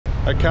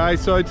Okay,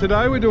 so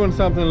today we're doing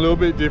something a little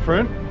bit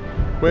different.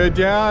 We're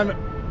down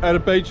at a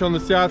beach on the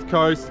south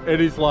coast.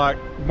 It is like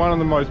one of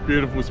the most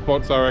beautiful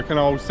spots, I reckon.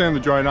 I'll send the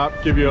drone up,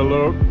 give you a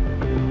look.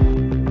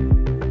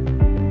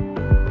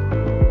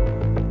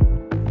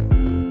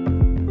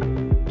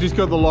 Just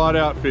got the light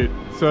outfit.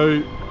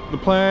 So the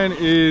plan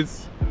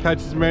is catch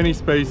as many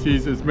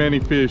species, as many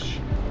fish.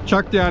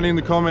 Chuck down in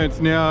the comments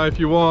now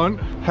if you want,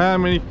 how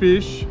many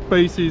fish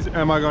species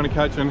am I going to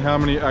catch and how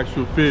many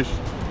actual fish.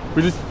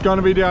 We're just going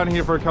to be down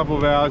here for a couple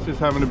of hours, just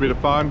having a bit of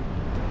fun.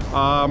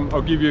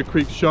 I'll give you a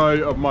quick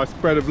show of my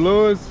spread of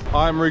lures.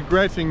 I'm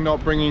regretting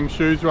not bringing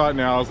shoes right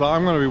now. I was like,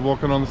 I'm going to be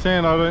walking on the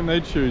sand, I don't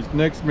need shoes.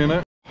 Next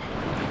minute.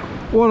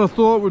 What I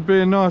thought would be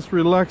a nice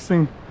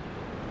relaxing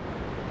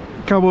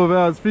couple of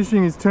hours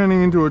fishing is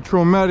turning into a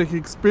traumatic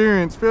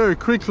experience very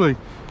quickly.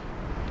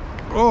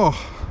 Oh,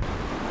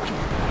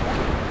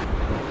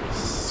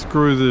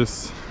 screw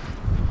this.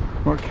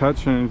 Not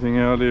catching anything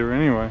out here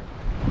anyway.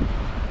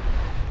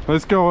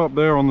 Let's go up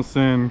there on the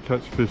sand and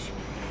catch fish.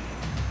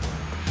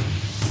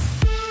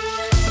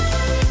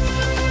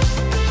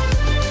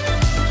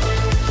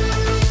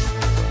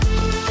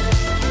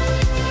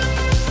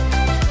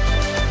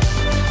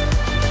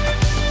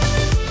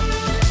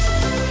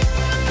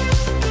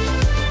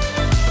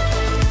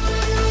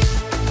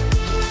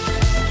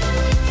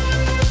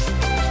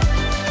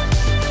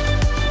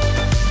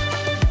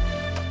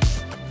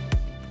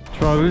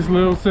 Try this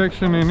little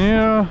section in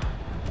here.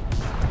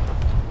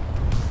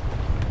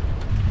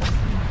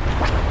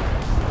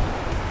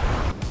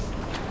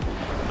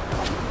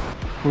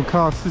 We'll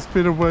cast this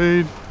bit of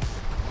weed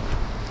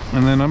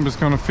and then I'm just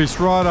going to fish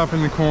right up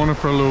in the corner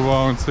for a little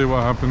while and see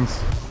what happens.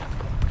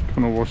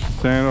 Gonna wash the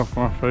sand off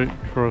my feet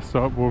before I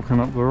start walking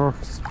up the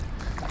rocks.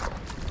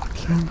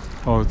 Okay.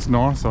 Oh, it's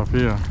nice up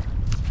here.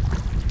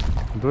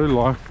 I do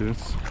like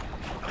this.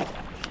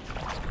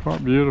 It's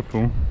quite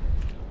beautiful.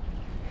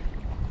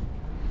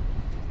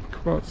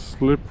 Quite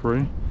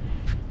slippery.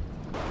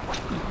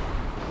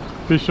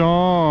 Fish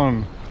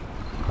on!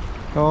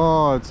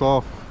 Oh, it's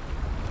off.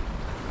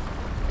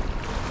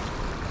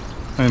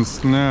 And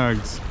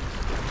snags.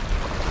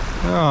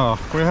 Ah,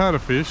 oh, we had a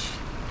fish.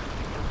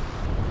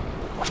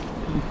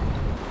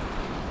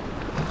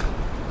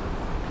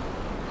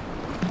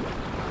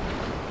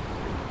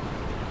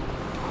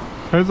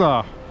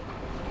 Huzzah!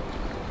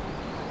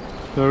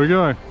 There we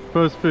go.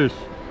 First fish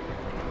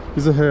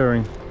is a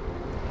herring.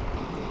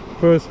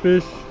 First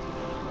fish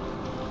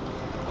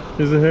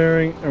is a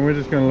herring, and we're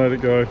just going to let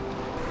it go.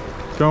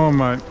 Go on,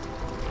 mate.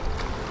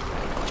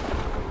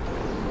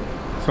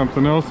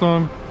 Something else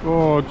on?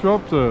 Oh, I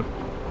dropped it.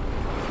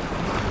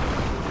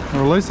 Or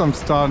at least I'm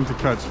starting to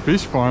catch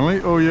fish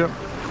finally. Oh, yep.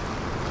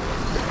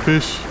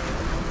 Fish.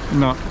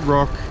 Nut.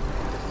 Rock.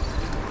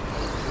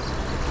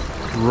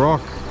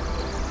 Rock.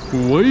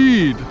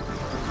 Weed.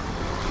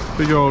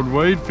 Big old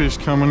weed fish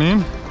coming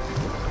in.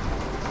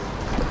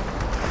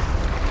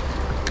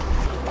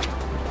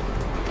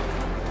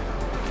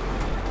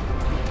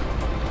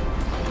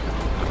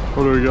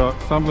 What do we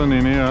got? Something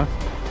in here.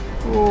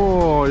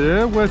 Oh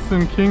yeah,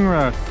 Western king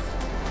wrasse.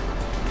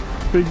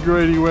 Big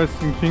greedy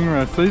Western king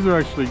wrasse. These are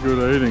actually good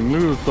eating.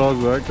 Look at the size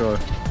of that guy.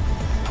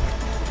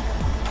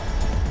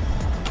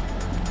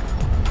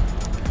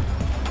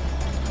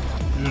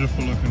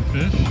 Beautiful looking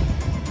fish.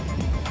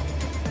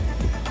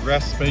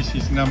 Wrasse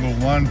species number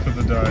 1 for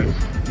the day.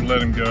 We'll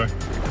let him go.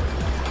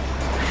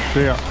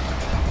 See ya.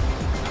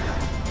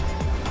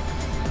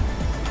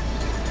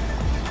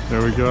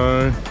 There we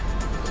go.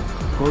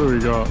 What do we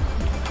got?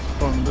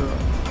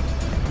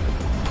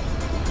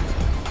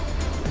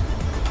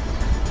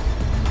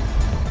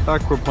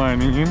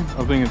 Aquaplaning in.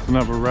 I think it's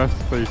another wrasse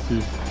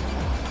species,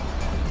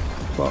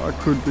 but I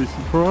could be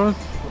surprised.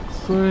 Let's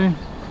see.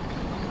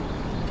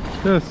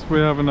 Yes, we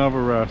have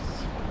another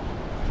wrasse.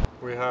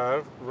 We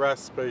have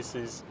wrasse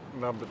species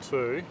number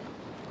 2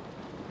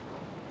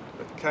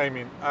 that came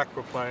in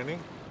aquaplaning.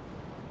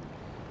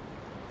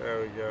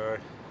 There we go.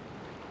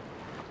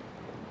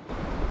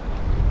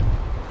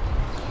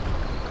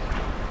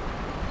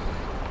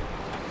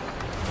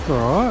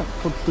 Alright,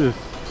 what's this?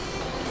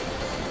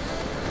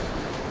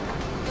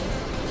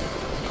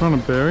 Trying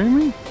to bury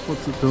me?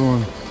 What's it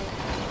doing?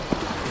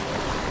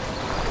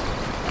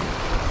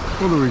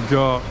 What do we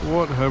got?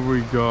 What have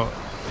we got?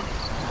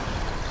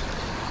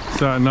 Is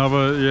that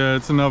another? Yeah,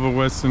 it's another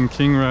Western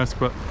king wrasse,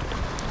 but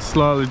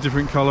slightly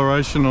different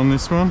coloration on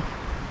this one.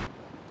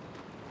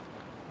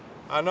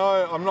 I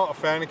know I'm not a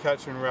fan of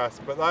catching wrasse,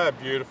 but they are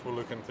beautiful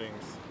looking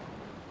things.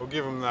 I'll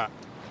give them that.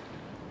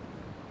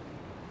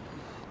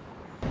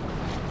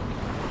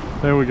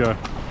 There we go.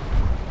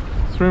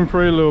 Swim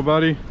free, little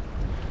buddy.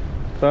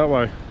 That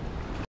way.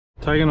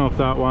 Taking off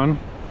that one,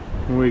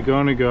 we're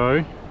gonna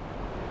go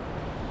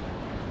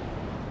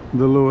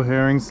the little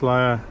herring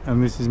slayer,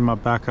 and this is my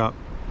backup,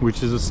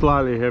 which is a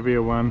slightly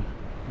heavier one.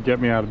 Get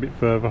me out a bit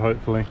further,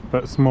 hopefully,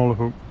 but smaller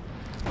hook.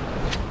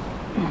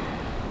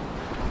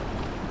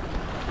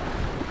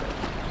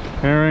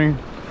 Herring.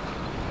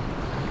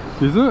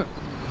 Is it?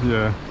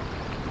 Yeah.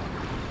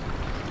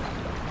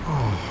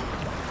 Oh.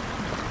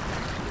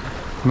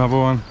 Another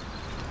one.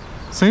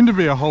 Seemed to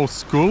be a whole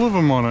school of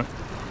them on it.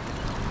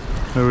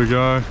 There we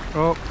go.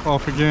 Oh,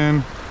 off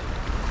again.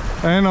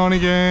 And on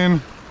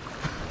again.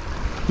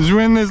 Because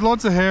when there's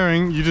lots of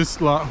herring, you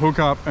just like hook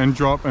up and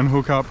drop and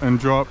hook up and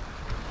drop.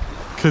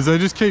 Because they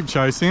just keep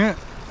chasing it.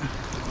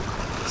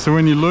 So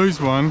when you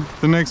lose one,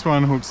 the next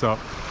one hooks up.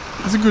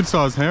 It's a good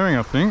sized herring,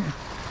 I think.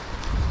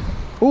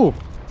 Oh,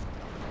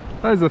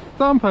 there's a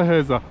thumper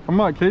hezza. I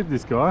might keep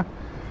this guy.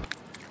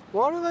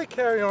 Why do they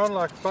carry on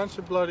like a bunch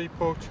of bloody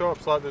pork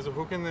chops, like there's a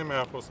hook in their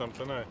mouth or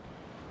something, eh?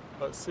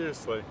 Like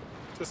seriously,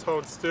 just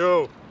hold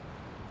still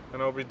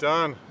and I'll be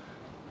done.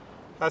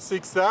 How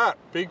sick's that?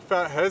 Big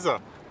fat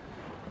hezza.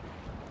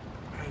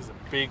 There's a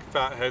big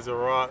fat hezza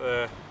right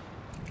there.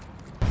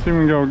 See if we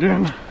can go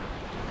again.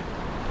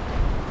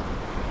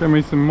 Get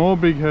me some more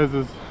big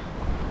hezzas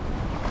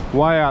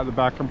way out the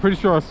back. I'm pretty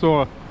sure I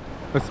saw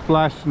a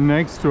splash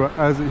next to it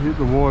as it hit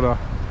the water.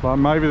 Like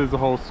maybe there's a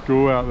whole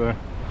school out there.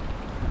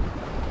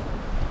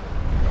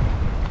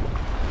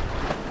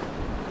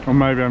 Or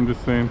maybe I'm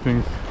just seeing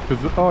things.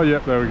 Oh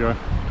yep, there we go.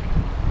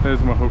 There's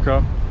my hook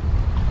up.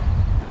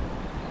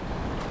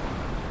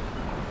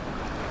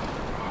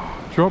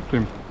 Dropped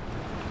him.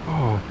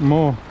 Oh,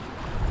 more.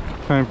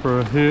 Came for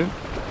a hit.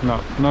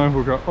 No, no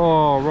hook up.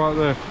 Oh, right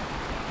there.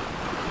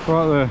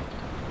 Right there.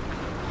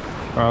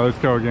 Alright, let's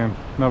go again.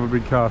 Another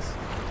big cast.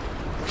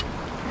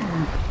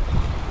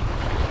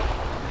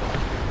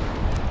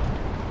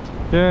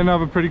 Yeah,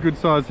 another pretty good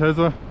sized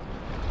hezza.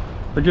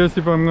 I guess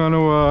if I'm going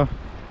to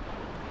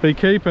be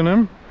keeping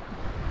them,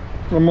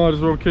 I might as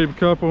well keep a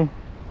couple.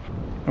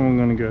 And we're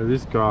going to go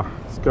this guy.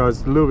 This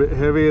guy's a little bit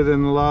heavier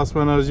than the last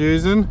one I was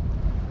using.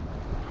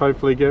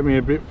 Hopefully get me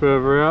a bit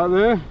further out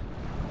there.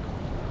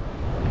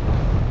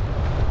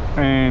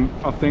 And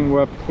I think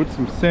we'll have to put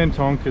some scent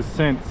on, because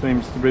scent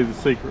seems to be the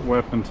secret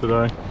weapon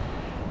today.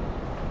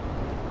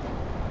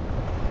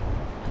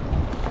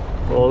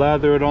 We'll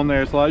lather it on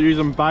there. It's like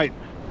using bait.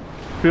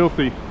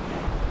 Filthy.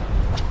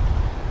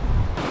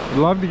 I'd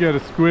love to get a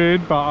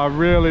squid, but I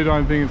really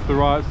don't think it's the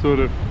right sort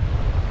of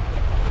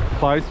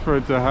place for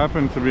it to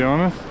happen, to be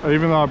honest.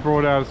 Even though I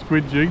brought out a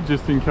squid jig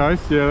just in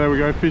case. Yeah, there we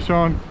go, fish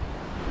on.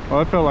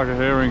 Well, that felt like a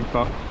herring,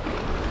 but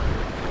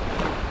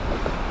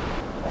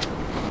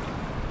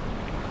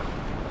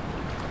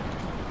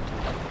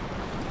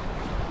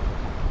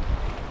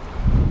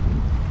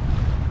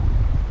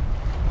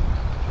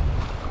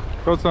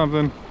got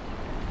something.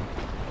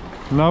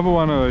 Another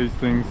one of these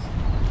things.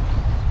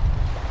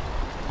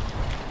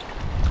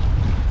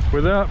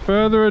 Without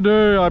further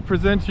ado, I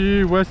present to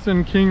you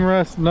Western King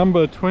Wrasse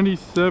number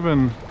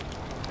 27.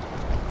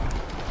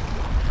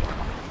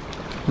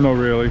 Not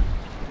really.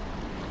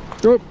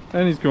 Oh,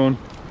 and he's gone.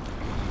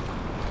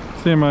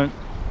 See you, mate.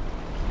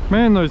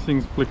 Man, those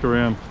things flick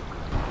around.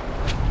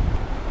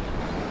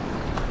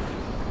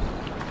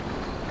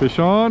 Fish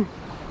on.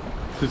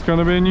 It's going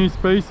to be a new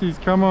species,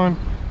 come on.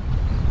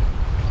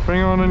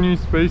 Bring on a new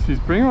species,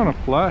 bring on a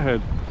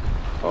flathead.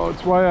 Oh,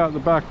 it's way out the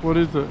back, what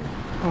is it?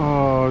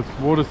 Oh, it's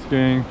water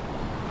skiing.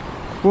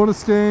 Water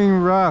skiing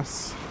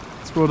wrasse,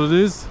 that's what it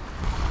is.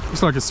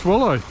 Looks like a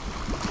swallow.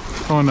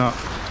 Oh no.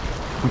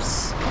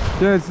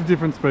 Yeah, it's a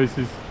different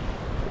species.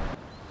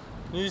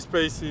 New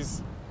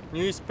species.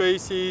 New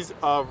species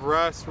of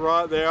wrasse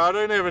right there. I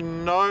don't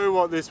even know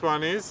what this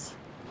one is.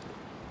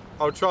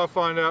 I'll try to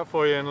find out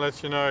for you and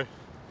let you know.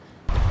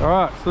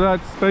 Alright, so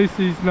that's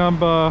species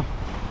number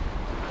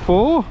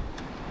 4.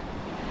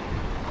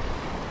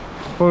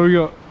 Well, we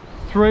got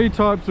 3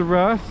 types of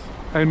wrasse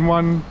and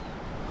 1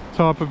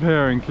 type of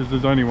herring, because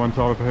there's only 1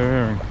 type of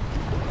herring.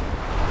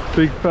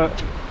 Big fat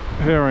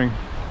herring.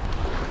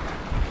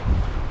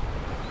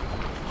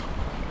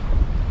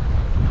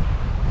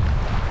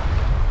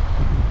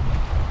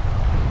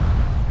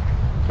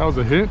 That was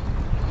a hit.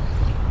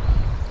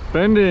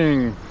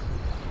 Bending.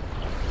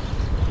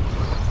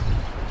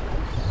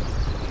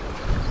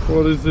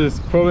 What is this?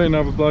 Probably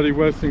another bloody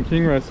Western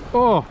King Wrasse.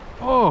 Oh,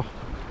 oh.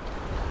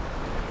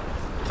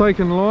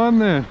 Taking line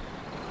there.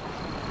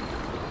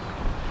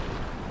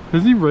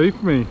 Has he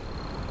reefed me?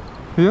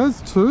 He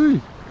has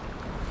 2.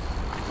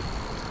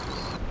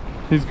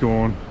 He's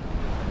gone.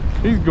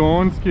 He's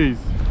gone, skis.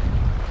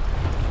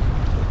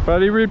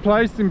 But he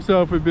replaced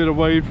himself with a bit of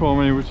weed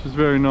for me, which is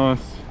very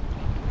nice.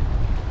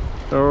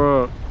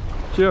 Alright.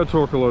 Gee, I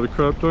talk a lot of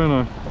crap, don't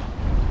I?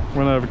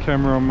 When I have a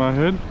camera on my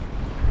head.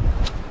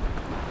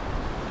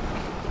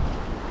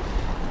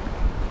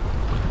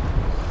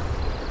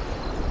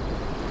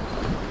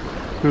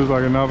 Feels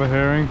like another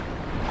herring.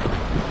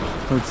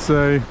 Let's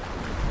see.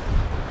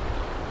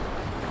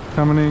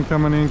 Coming in,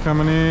 coming in,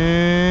 coming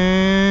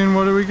in.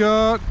 What do we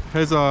got?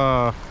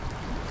 Hezza.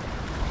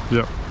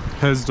 Yep,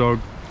 Hez dog.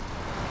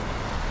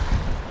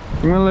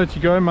 I'm gonna let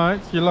you go, mate.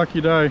 It's your lucky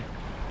day.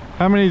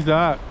 How many is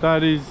that?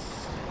 That is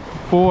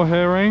 4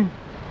 herring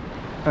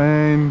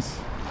and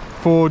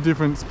 4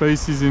 different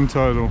species in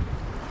total.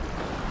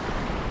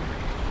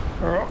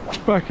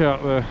 Alright, back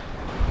out there.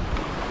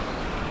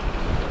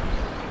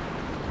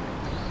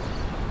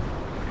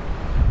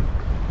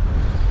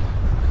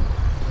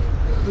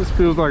 This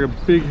feels like a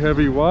big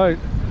heavy weight.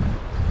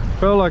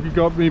 Felt like it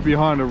got me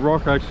behind a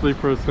rock actually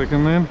for a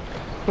second then.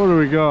 What do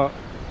we got?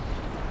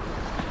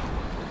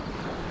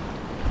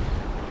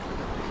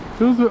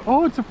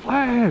 Oh, it's a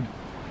flathead.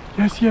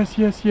 Yes, yes,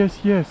 yes, yes,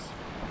 yes.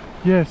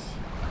 Yes.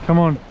 Come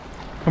on.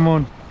 Come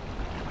on.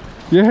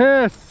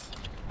 Yes!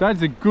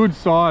 That's a good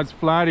size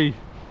flatty.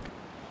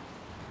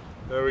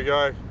 There we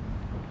go.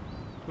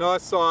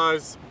 Nice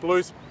size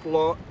blue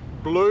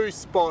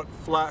spot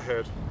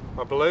flathead,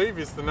 I believe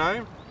is the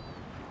name.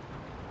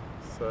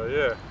 So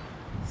yeah,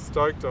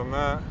 stoked on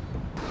that.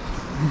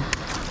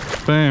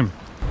 Bam.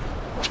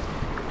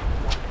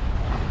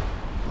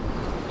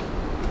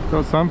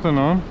 Got something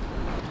on.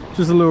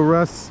 Just a little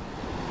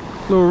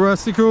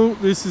rusticle.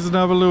 This is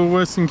another little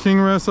Western King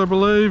wrasse, I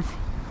believe.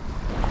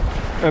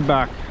 And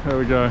back. There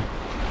we go.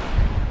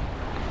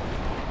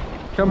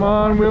 Come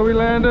on, will we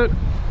land it?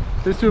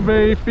 This will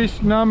be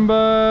fish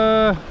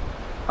number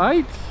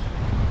 8,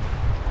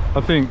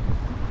 I think.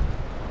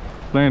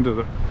 Landed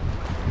it.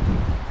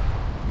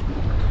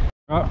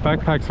 Right,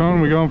 backpack's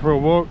on. We're going for a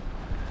walk.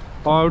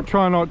 I'll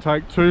try not to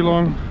take too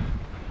long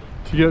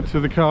to get to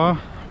the car.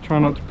 Try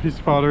not to piss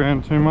fart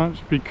around too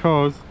much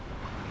because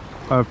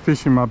I have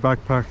fish in my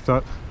backpack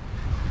that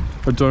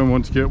I don't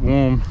want to get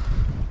warm.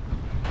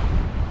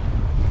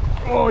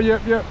 Oh,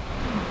 yep, yep.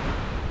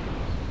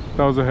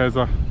 That was a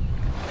hezzer.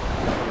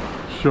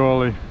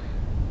 Surely.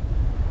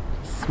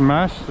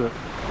 Smashed it.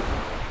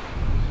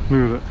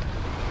 Look at it.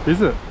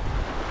 Is it?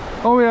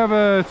 Oh, we have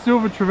a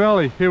silver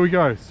trevally. Here we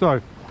go.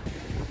 So,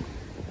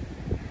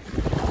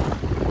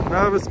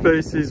 another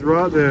species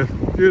right there.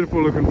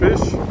 Beautiful looking fish.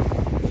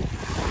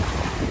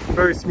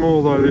 Very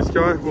small though, this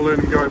guy. We'll let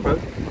him go, but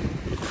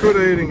good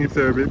eating if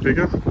they're a bit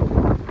bigger.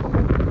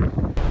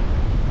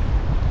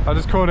 I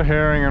just caught a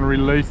herring and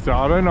released it.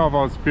 I don't know if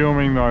I was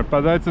filming though,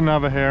 but that's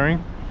another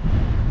herring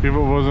if it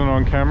wasn't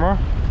on camera.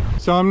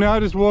 So I'm now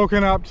just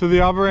walking up to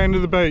the other end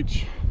of the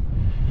beach.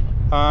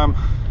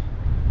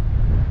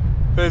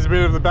 There's a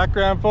bit of the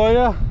background for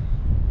you,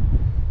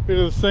 bit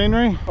of the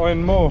scenery. Oh,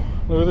 and more.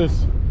 Look at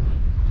this.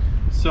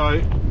 So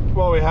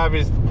what we have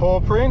is the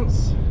paw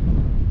prints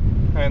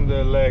and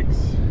the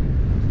legs,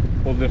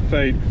 or the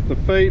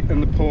feet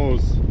and the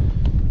paws.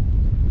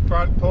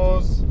 Front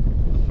paws,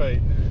 the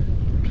feet.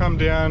 Come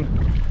down.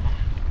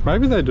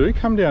 Maybe they do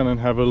come down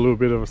and have a little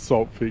bit of a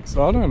salt fix.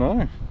 I don't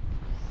know.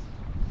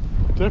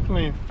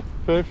 Definitely a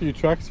fair few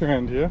tracks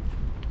around here.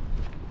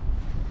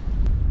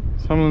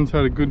 Someone's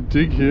had a good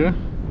dig here.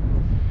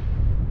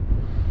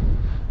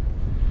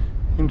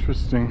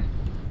 Interesting.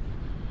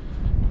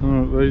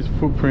 Oh, these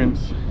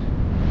footprints.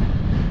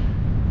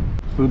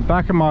 So the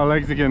back of my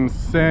legs are getting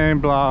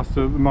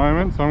sandblasted at the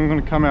moment, so I'm going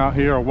to come out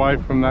here away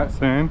from that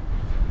sand.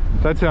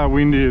 That's how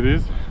windy it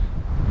is.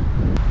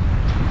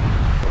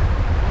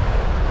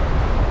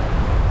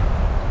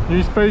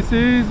 New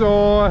species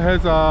or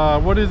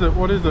hezzer? What is it?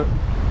 What is it?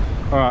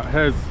 Alright,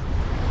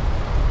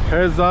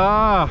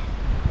 hezzer!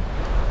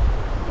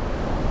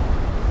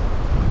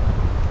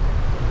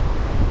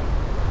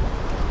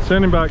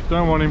 Send him back,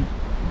 don't want him.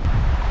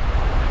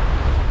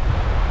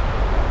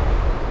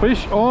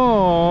 Fish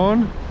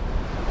on!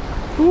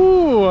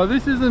 Ooh,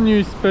 this is a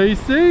new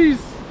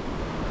species.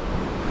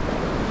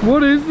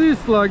 What is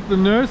this, like the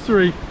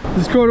nursery?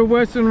 It's called a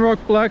Western Rock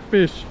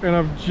Blackfish and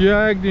I've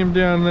jagged him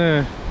down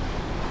there.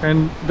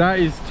 And that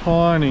is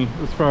tiny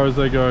as far as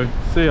they go.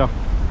 See ya.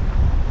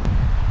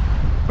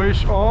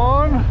 Fish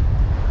on.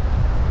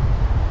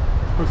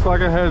 Looks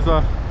like a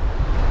hezzer.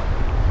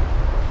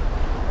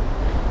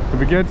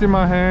 If it gets in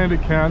my hand,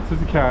 it counts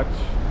as a catch.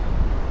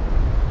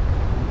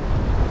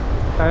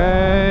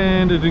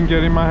 And it didn't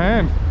get in my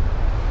hand.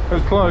 It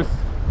was close.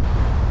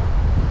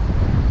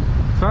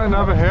 Is that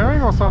another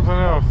herring or something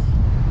else?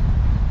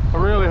 I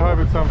really hope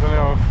it's something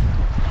else.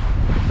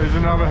 There's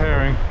another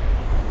herring.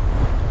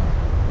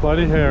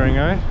 Bloody herring,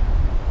 eh?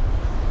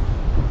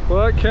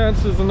 Well, that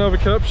counts as another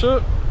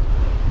capture.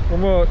 I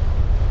might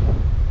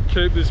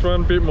keep this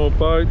one, a bit more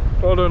bait.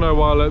 I don't know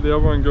why I let the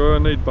other one go. I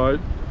need bait.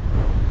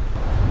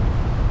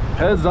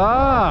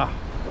 Huzzah!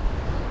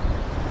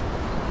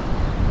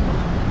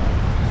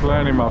 Let's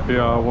land him up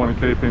here. I want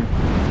to keep him.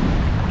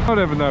 Not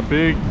even that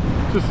big,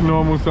 just a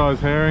normal size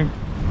herring.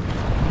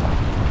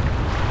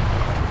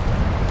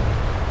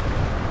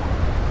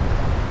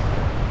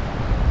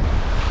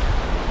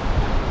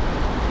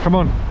 Come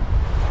on.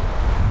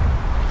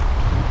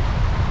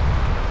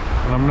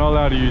 And I'm not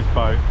allowed to use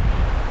bait.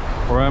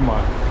 Or am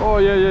I? Oh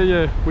yeah, yeah,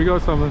 yeah. We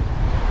got something.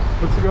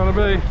 What's it gonna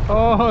be?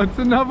 Oh, it's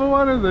another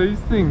one of these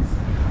things.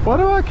 Why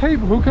do I keep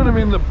hooking them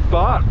in the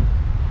butt?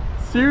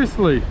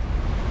 Seriously.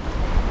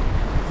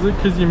 Is it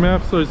because your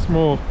mouth's so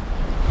small?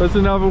 That's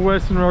another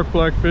Western Rock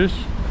Blackfish.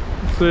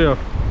 See ya.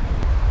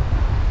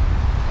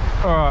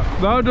 Alright,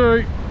 that'll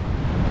do.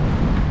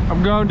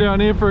 I'm going down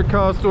here for a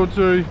cast or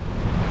two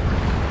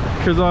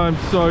because I'm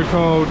so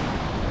cold.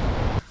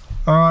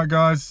 Alright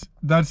guys,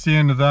 that's the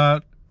end of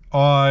that.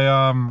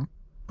 I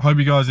hope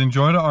you guys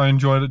enjoyed it. I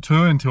enjoyed it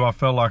too until I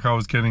felt like I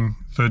was getting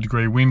 3rd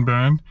degree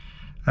windburn.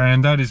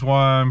 And that is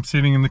why I'm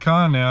sitting in the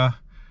car now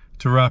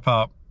to wrap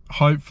up.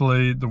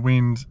 Hopefully the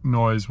wind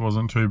noise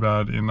wasn't too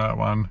bad in that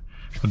one.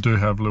 I do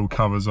have little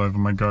covers over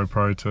my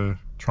GoPro to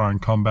try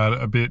and combat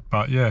it a bit,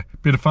 but yeah,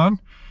 bit of fun.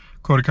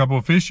 Caught a couple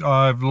of fish.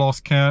 I've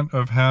lost count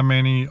of how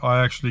many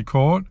I actually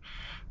caught,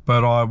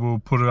 but I will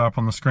put it up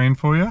on the screen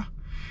for you.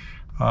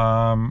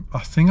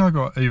 I think I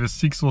got either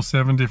 6 or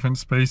 7 different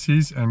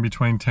species and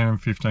between 10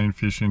 and 15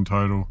 fish in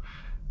total,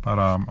 but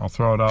I'll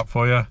throw it up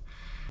for you.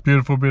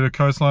 Beautiful bit of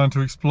coastline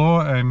to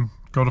explore and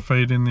got a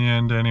feed in the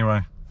end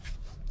anyway.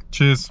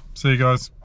 Cheers, see you guys.